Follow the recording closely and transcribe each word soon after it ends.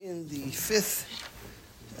the fifth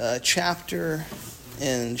chapter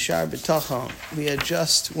in Shaar HaBitachon. We had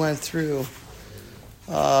just went through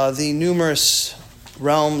the numerous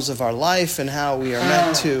realms of our life and how we are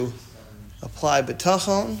meant to apply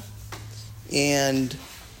bitachon. And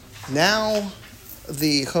now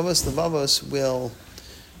the Chovos HaLevavos will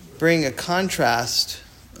bring a contrast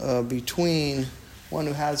between one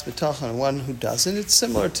who has bitachon and one who doesn't. It's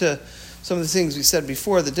similar to some of the things we said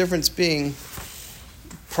before, the difference being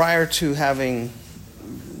prior to having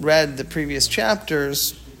read the previous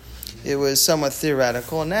chapters, it was somewhat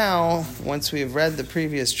theoretical. Now, once we have read the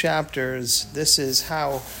previous chapters, this is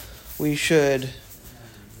how we should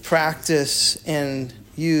practice and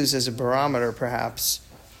use as a barometer, perhaps,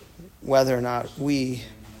 whether or not we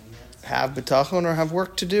have bitachon or have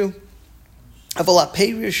work to do. The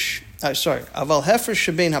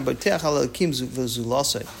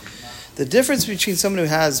difference between someone who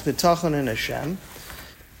has bitachon in Hashem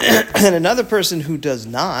and another person who does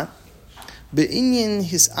not, in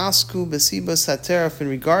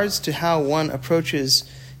regards to how one approaches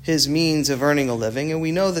his means of earning a living. And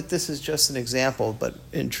we know that this is just an example, but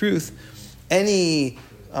in truth, any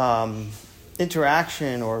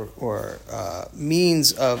interaction or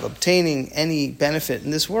means of obtaining any benefit in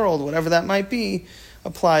this world, whatever that might be,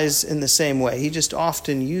 applies in the same way. He just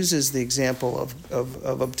often uses the example of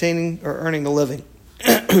obtaining or earning a living.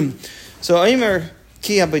 So, Omer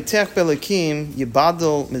ki habitech belakim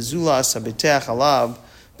yibadol mezulas habitech alav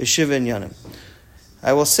b'shivin yanim.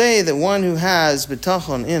 I will say that one who has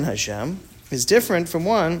bitachon in Hashem is different from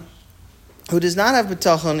one who does not have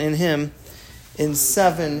bitachon in him in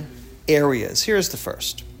 7 areas. Here's the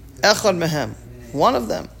first. Echad mehem, one of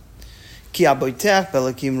them. Ki habitech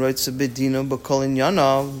belakim roitze bedino b'kol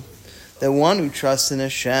inyanav. The one who trusts in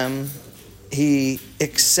Hashem, he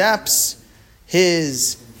accepts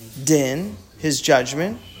his din, his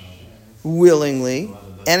judgment, willingly,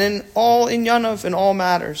 and in all inyanav, in all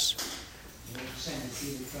matters.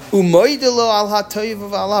 And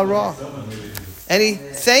he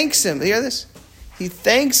thanks him. You hear this? He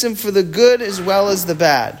thanks him for the good as well as the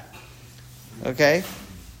bad. Okay?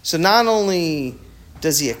 So not only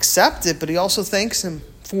does he accept it, but he also thanks him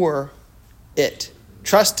for it.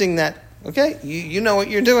 Trusting that, okay, you know what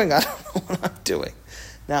you're doing, I don't know what I'm doing.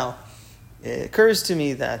 Now, it occurs to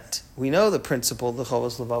me that we know the principle the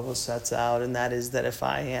Chovos HaLevavos sets out, and that is that if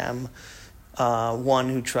I am one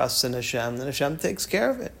who trusts in Hashem, then Hashem takes care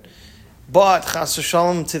of it. But chas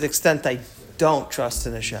v'shalom, to the extent I don't trust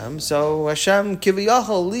in Hashem, so Hashem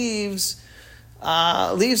kiviyachol leaves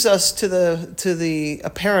us to the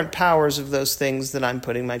apparent powers of those things that I'm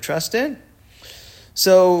putting my trust in.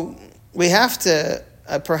 So we have to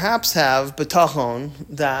perhaps have bitachon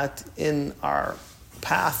that in our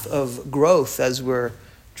path of growth as we're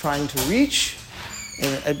trying to reach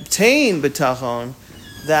and obtain bitachon,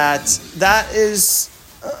 that is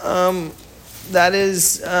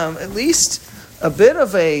at least a bit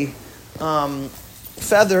of a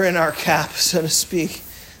feather in our cap, so to speak,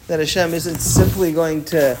 that Hashem isn't simply going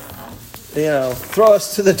to, throw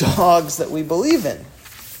us to the dogs that we believe in,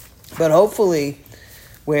 but hopefully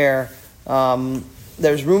where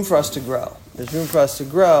there's room for us to grow. There's room for us to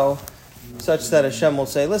grow such that Hashem will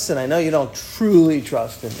say, listen, I know you don't truly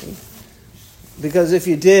trust in me, because if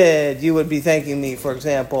you did, you would be thanking me, for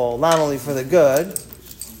example, not only for the good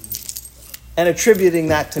and attributing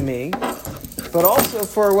that to me, but also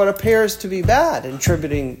for what appears to be bad and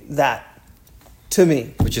attributing that to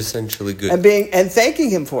me. Which is essentially good. And thanking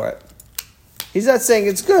him for it. He's not saying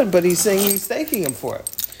it's good, but he's saying he's thanking him for it.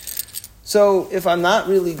 So if I'm not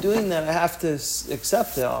really doing that, I have to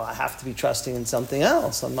accept it. I have to be trusting in something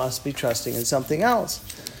else. I must be trusting in something else.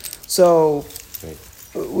 So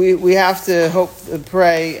we have to hope,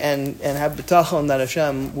 pray, and have bitachon that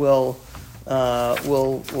Hashem will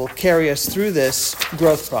carry us through this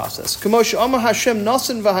growth process. Hashem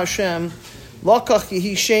nosen v'Hashem lokach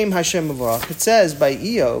yehi shem Hashem avarach. It says by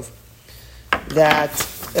Eov that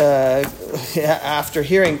after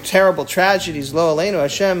hearing terrible tragedies, lo aleinu,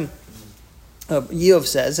 Hashem. Eov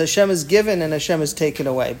says, Hashem is given and Hashem is taken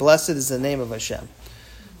away. Blessed is the name of Hashem.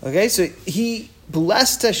 Okay, so he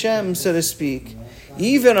blessed Hashem, so to speak,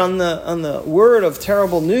 even on the word of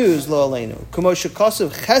terrible news, lo aleinu. Kumo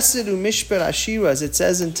shekosov chesed u'mishper ashira, as it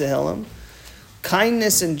says in Tehillim,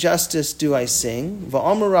 kindness and justice do I sing.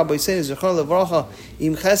 Va'amar Rabbi Yisrael zechor levracha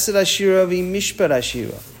im chesed ashira v'im mishper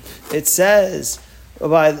ashira. It says,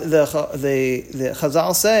 by the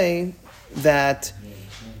Chazal say that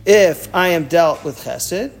if I am dealt with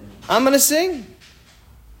chesed, I'm going to sing.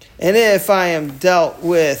 And if I am dealt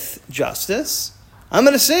with justice, I'm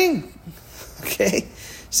going to sing. Okay?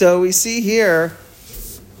 So we see here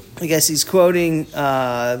I guess he's quoting David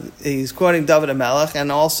HaMelech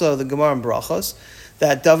and also the Gemara in Brachos,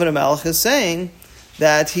 that David HaMelech is saying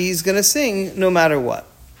that he's going to sing no matter what.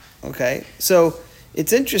 Okay, so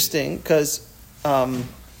it's interesting because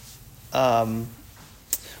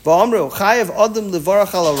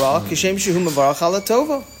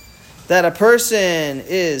that a person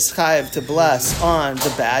is chayav to bless on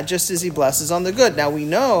the bad just as he blesses on the good. Now we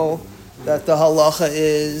know that the halacha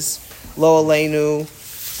is lo aleinu.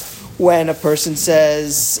 When a person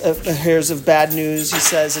says hears of bad news, he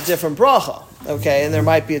says a different bracha. Okay, and there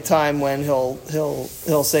might be a time when he'll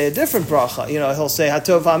say a different bracha. He'll say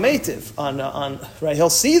hatov ha'metiv on right. He'll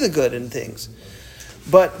see the good in things.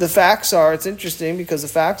 But the facts are, it's interesting because the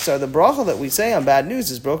facts are the bracha that we say on bad news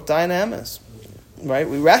is brok dynamis. Right?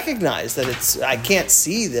 We recognize that I can't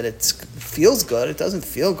see that it feels good. It doesn't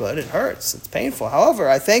feel good. It hurts. It's painful. However,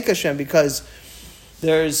 I thank Hashem because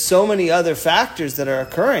there's so many other factors that are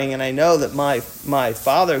occurring, and I know that my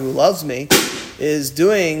Father who loves me is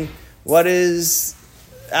doing what is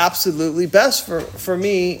absolutely best for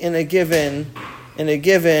me in a given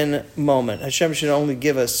moment. Hashem should only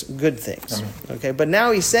give us good things. Okay, but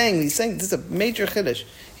now he's saying this is a major chiddush.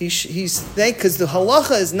 He's thank because the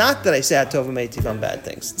halacha is not that I say hatov v'meitiv on bad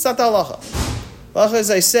things. It's not the halacha. Halacha is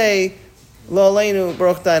I say lo aleinu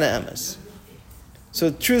baruch dina emes. So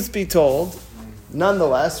truth be told,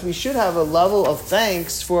 nonetheless, we should have a level of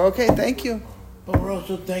thanks for thank you. But we're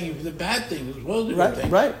also thanking for the bad things as well.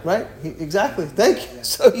 Right. Exactly. Thank you.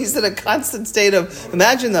 So he's in a constant state of.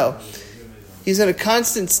 Imagine though, he's in a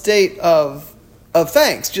constant state of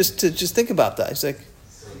thanks. Just think about that. It's like,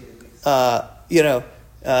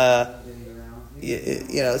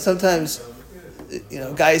 sometimes,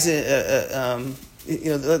 guys,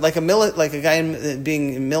 like a guy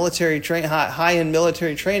being in military high in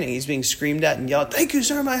military training, he's being screamed at and yelled, "Thank you,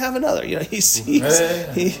 sir. I have another." He's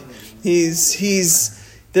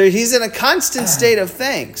in a constant state of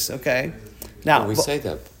thanks. Okay, now we say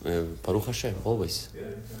that Baruch Hashem always.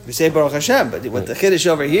 We say Baruch Hashem, but with the chiddush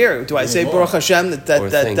over here, do I say Baruch Hashem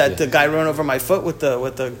that the guy ran over my foot with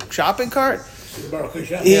the shopping cart?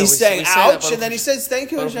 He's saying ouch, and then he says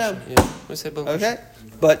thank you Hashem. Yeah, we say Baruch Hashem. Okay,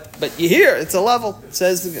 but you hear it's a level. It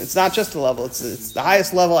says it's not just a level; it's the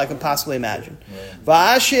highest level I can possibly imagine.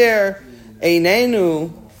 Va'asher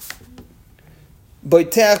einenu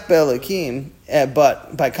boitech be'elokim.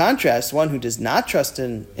 But by contrast, one who does not trust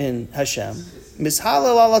in Hashem,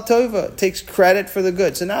 mishalel ala tova, takes credit for the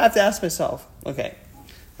good. So now I have to ask myself, okay,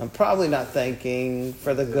 I'm probably not thanking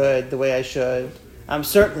for the good the way I should. I'm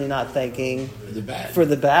certainly not thanking for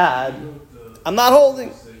the bad. I'm not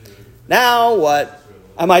holding. Now what?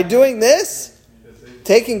 Am I doing this?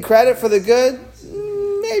 Taking credit for the good?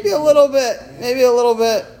 Maybe a little bit.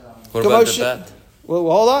 What about the bad? Well,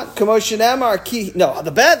 hold on. No,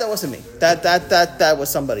 the bad, that wasn't me. That was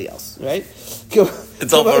somebody else, right?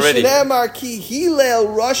 It's over already.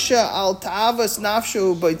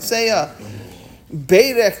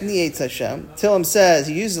 Tillim says,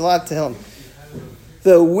 he uses a lot to Tillim.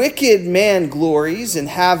 The wicked man glories in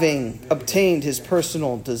having obtained his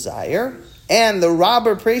personal desire, and the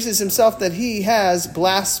robber praises himself that he has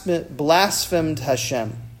blasphemed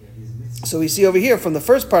Hashem. So we see over here from the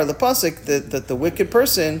first part of the pasuk that the wicked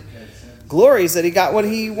person glories that he got what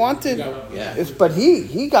he wanted, but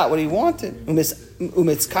he got what he wanted.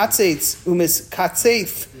 Umitzkatzeif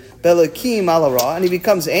belakim alara, and he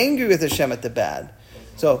becomes angry with Hashem at the bad.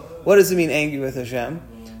 So what does it mean, angry with Hashem?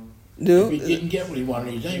 If he didn't get what he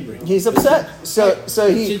wanted, he's angry. He's upset. So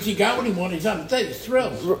since he got what he wanted, he's upset. He's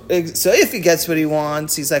thrilled. So if he gets what he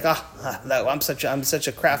wants, he's like, I'm such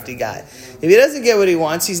a crafty guy. If he doesn't get what he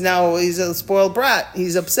wants, he's a spoiled brat.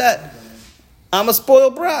 He's upset. I'm a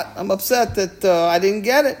spoiled brat. I'm upset that I didn't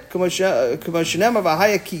get it. It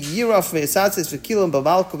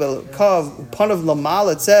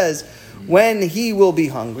says, when he will be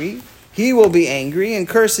hungry, he will be angry and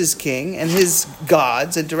curse his king and his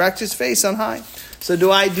gods and direct his face on high. So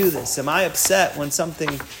do I do this? Am I upset when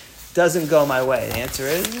something doesn't go my way? The answer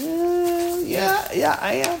is, yeah,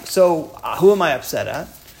 I am. So who am I upset at?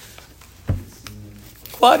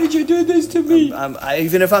 Why did you do this to me?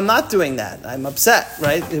 Even if I'm not doing that, I'm upset,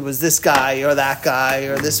 right? It was this guy or that guy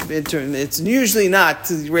or this intern. It's usually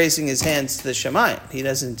not raising his hands to the Shemayim. He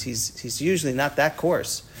doesn't. He's usually not that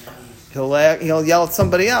coarse. He'll yell at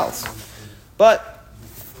somebody else. But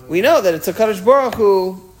we know that it's a Kadosh Baruch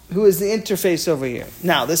Hu is the interface over here.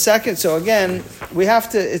 Now, the second, so again, we have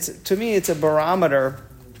to, to me, it's a barometer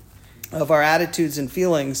of our attitudes and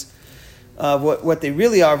feelings what they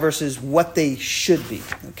really are versus what they should be.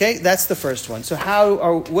 Okay, that's the first one. So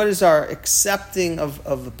what is our accepting of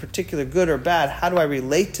a particular good or bad? How do I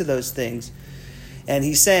relate to those things? And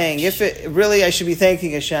he's saying, I should be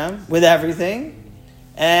thanking Hashem with everything,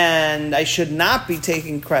 and I should not be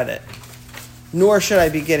taking credit, nor should I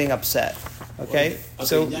be getting upset. Okay,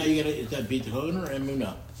 so now is that bitachon or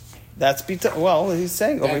emunah? That's well, he's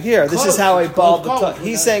saying over here, this is how a Baal B'tachon.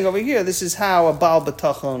 He's saying over here, this is how a Baal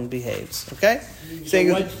B'tachon behaves. Okay,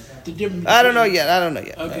 saying, what's the difference? I don't know yet.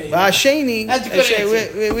 Okay, Va'asheni, that's a good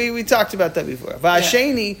answer. we talked about that before.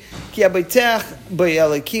 Va'asheni ki abaytech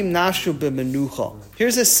b'yalekim nashu b'menucha.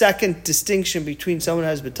 Here's a second distinction between someone who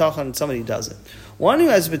has B'tachon and somebody who doesn't. One who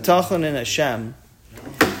has B'tachon in Hashem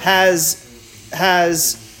has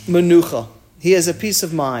menucha. He has a peace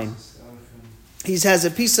of mind. He has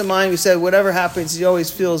a peace of mind. We said whatever happens, he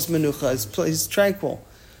always feels menucha. He's tranquil.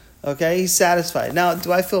 Okay, he's satisfied. Now,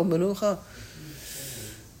 do I feel menucha?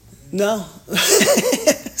 No.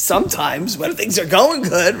 Sometimes when things are going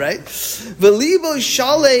good, right? V'libo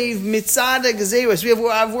shalev mitzad gezeros. We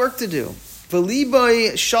have work to do.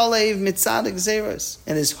 V'libo shalev mitzad gezeros,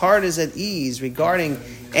 and his heart is at ease regarding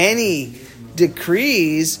any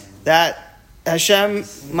decrees that Hashem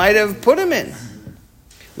might have put him in.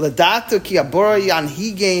 Ladatu ki abora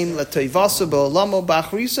yanhigem latoivaso be'olamo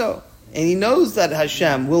b'achriso, and he knows that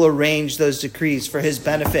Hashem will arrange those decrees for his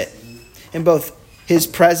benefit in both his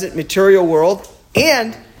present material world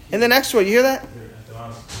and in the next world. You hear that?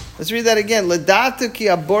 Let's read that again. Ladatu ki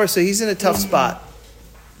abora. So he's in a tough spot.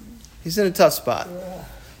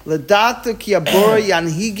 Ladatu ki abora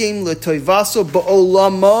yanhigem latoivaso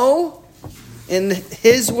be'olamo, in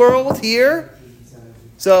his world here.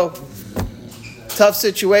 So, tough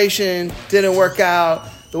situation, didn't work out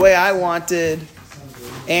the way I wanted.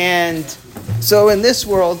 And so in this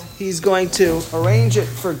world, he's going to arrange it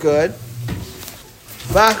for good.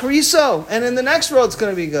 V'achriso, and in the next world, it's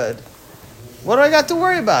going to be good. What do I got to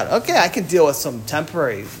worry about? Okay, I can deal with some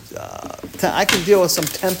temporary discomfort.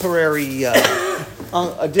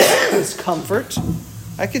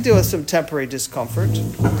 I can deal with some temporary discomfort.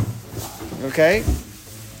 Okay?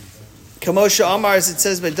 Kamosha Amar, as it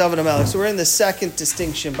says by David HaMelech. So we're in the second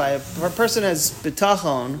distinction by a person who has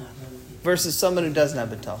bitachon versus someone who doesn't have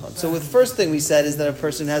bitachon. So the first thing we said is that a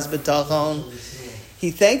person has bitachon.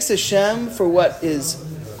 He thanks Hashem for what is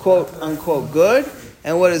quote unquote good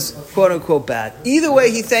and what is quote unquote bad. Either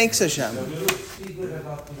way, he thanks Hashem.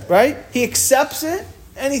 Right? He accepts it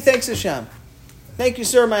and he thanks Hashem. Thank you,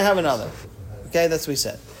 sir. May I have another? Okay, that's what we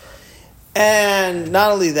said. And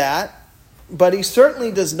not only that, but he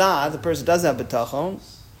certainly does not, the person doesn't have bitachon.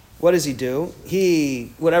 What does he do?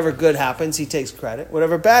 Whatever good happens, he takes credit.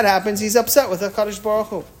 Whatever bad happens, he's upset with HaKadosh Baruch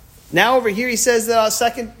Hu. Now over here he says that our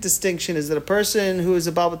second distinction is that a person who is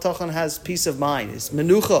a Baal B'tachon has peace of mind, is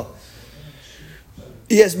menucha.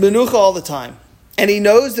 He has menucha all the time. And he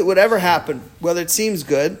knows that whatever happened, whether it seems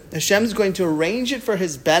good, Hashem is going to arrange it for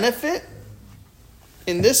his benefit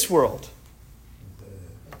in this world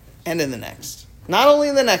and in the next. Not only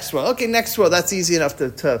in the next world. Okay, next world, that's easy enough to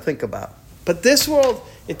think about. But this world,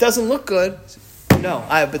 it doesn't look good. No,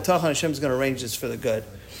 I have bitachon, Hashem is going to arrange this for the good.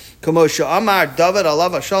 Kamosha Amar David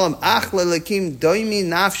alav Shalom ach lelekim doimi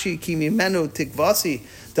nafshi ki mimenu tikvasi.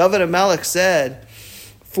 David HaMelech said,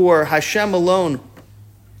 for Hashem alone,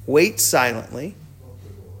 wait silently.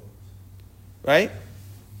 Right?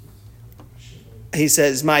 He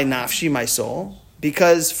says, my nafshi, my soul,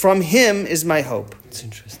 because from him is my hope. It's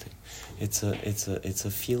interesting. It's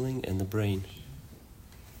a feeling in the brain.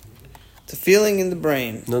 It's a feeling in the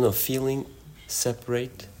brain. No, feeling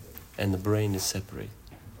separate and the brain is separate.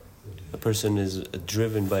 A person is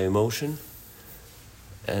driven by emotion,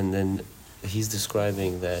 and then he's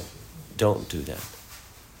describing that don't do that.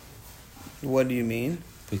 What do you mean?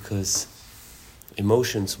 Because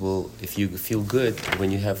emotions will, if you feel good,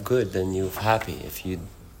 when you have good, then you're happy. If you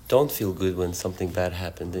don't feel good when something bad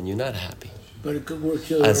happened, then you're not happy. But it could work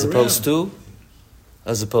the other way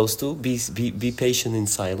As opposed to be patient and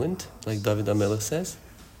silent, like David HaMelech says.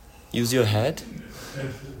 Use your head.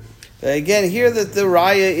 Again, here that the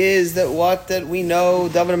raya is that we know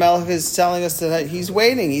David HaMelech is telling us that he's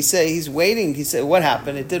waiting. He's waiting. He said, what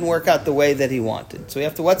happened? It didn't work out the way that he wanted. So we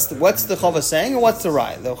have to, what's the Chovos saying and what's the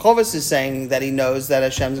raya? The Chovos is saying that he knows that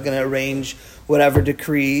Hashem's going to arrange whatever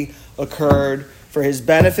decree occurred for his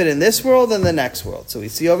benefit in this world and the next world. So we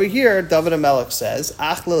see over here, David HaMelech says,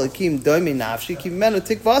 Ach lelekim doimi nafshi ki mimenu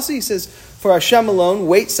tikvasi. He says, for Hashem alone,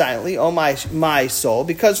 wait silently, O my soul,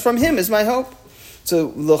 because from him is my hope.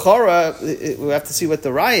 So l'chora, we have to see what the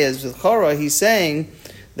raya is. L'chora, he's saying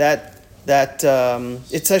that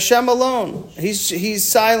it's Hashem alone. He's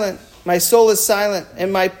silent. My soul is silent,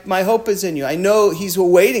 and my hope is in you. I know he's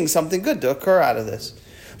awaiting something good to occur out of this.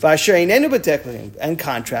 In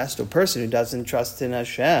contrast, a person who doesn't trust in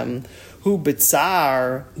Hashem, who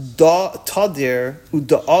bitzar tadir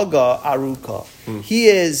uda'aga aruka. He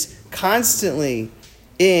is constantly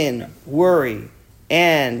in worry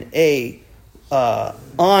and a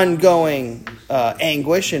ongoing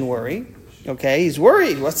anguish and worry. Okay, he's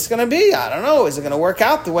worried. What's it going to be? I don't know. Is it going to work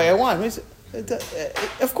out the way I want?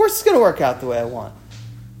 Of course it's going to work out the way I want.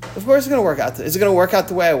 Of course it's going to work out. Is it going to work out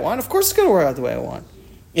the way I want? Of course it's going to work out the way I want.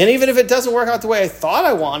 And even if it doesn't work out the way I thought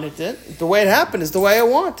I wanted it, the way it happened is the way I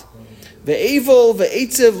want. Ve'evil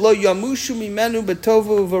ve'etziv lo yamushu mimenu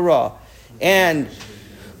betovu v'ra. And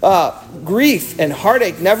grief and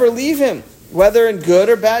heartache never leave him, whether in good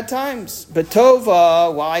or bad times.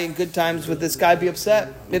 Betova, why in good times would this guy be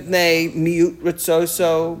upset? Mipnei miut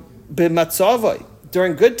ritzoso b'matzavoi.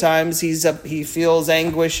 During good times, he feels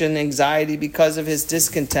anguish and anxiety because of his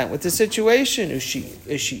discontent with the situation, and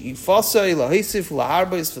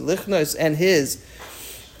his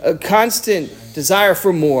constant desire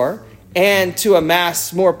for more and to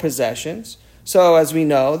amass more possessions. So, as we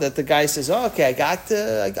know, that the guy says, "Oh, okay, I got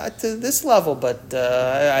to this level, but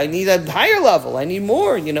I need a higher level. I need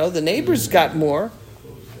more. The neighbors got more.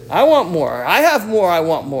 I want more. I have more. I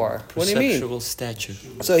want more." What do you mean? Perceptual stature.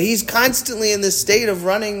 So he's constantly in this state of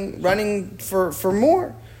running for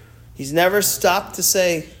more. He's never stopped to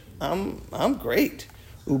say, "I'm great."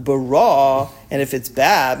 Ubara, and if it's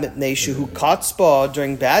bad, mitneshu katzba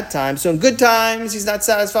during bad times. So in good times, he's not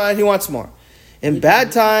satisfied. He wants more. In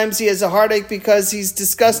bad times, he has a heartache because he's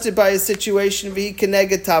disgusted by his situation. Since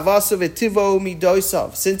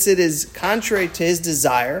it is contrary to his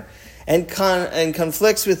desire and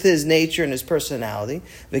conflicts with his nature and his personality.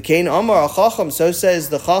 V'kein Amar HaChacham, so says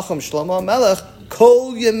the Chacham Shlomo Melech,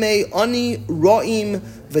 Kol Yemei Ani Ra'im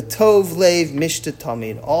V'tov Leiv Mishta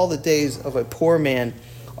Tamid. All the days of a poor man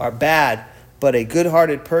are bad, but a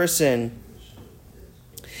good-hearted person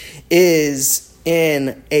is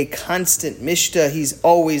in a constant mishta. He's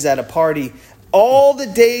always at a party. All the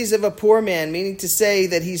days of a poor man, meaning to say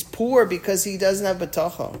that he's poor because he doesn't have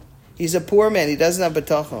bitachon. He's a poor man. He doesn't have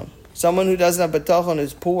bitachon. Someone who doesn't have bitachon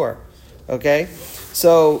is poor. Okay?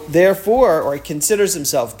 So, therefore, or he considers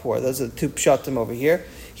himself poor. Those are the two pshatim over here.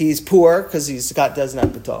 He's poor because doesn't have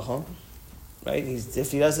bitachon. Right?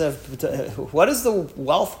 If he doesn't have bitachon, what is the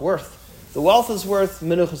wealth worth? The wealth is worth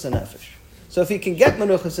menuchas and nefesh. So if he can get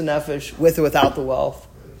menuchas and nefesh with or without the wealth,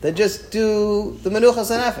 then just do the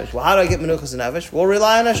menuchas and nefesh. Well, how do I get menuchas and nefesh? We'll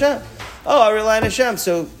rely on Hashem. Oh, I rely on Hashem.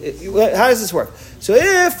 So how does this work? So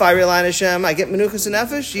if I rely on Hashem, I get menuchas and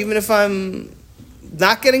nefesh, even if I'm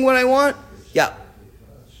not getting what I want? Yeah.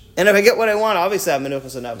 And if I get what I want, obviously I have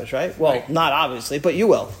menuchas and nefesh, right? Well, right. Not obviously, but you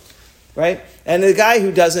will. Right? And the guy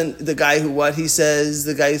who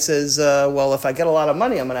says, well, if I get a lot of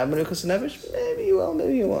money, I'm going to have menuchas and nefesh? Maybe you will,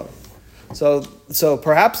 maybe you won't. So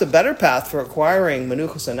perhaps a better path for acquiring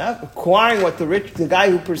menuchas and nefesh, acquiring what the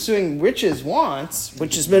guy who pursuing riches wants,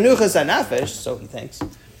 which is menuchas and nefesh, so he thinks,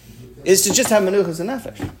 is to just have menuchas and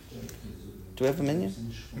nefesh. Do we have a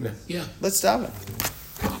minion? Yeah. Let's stop it.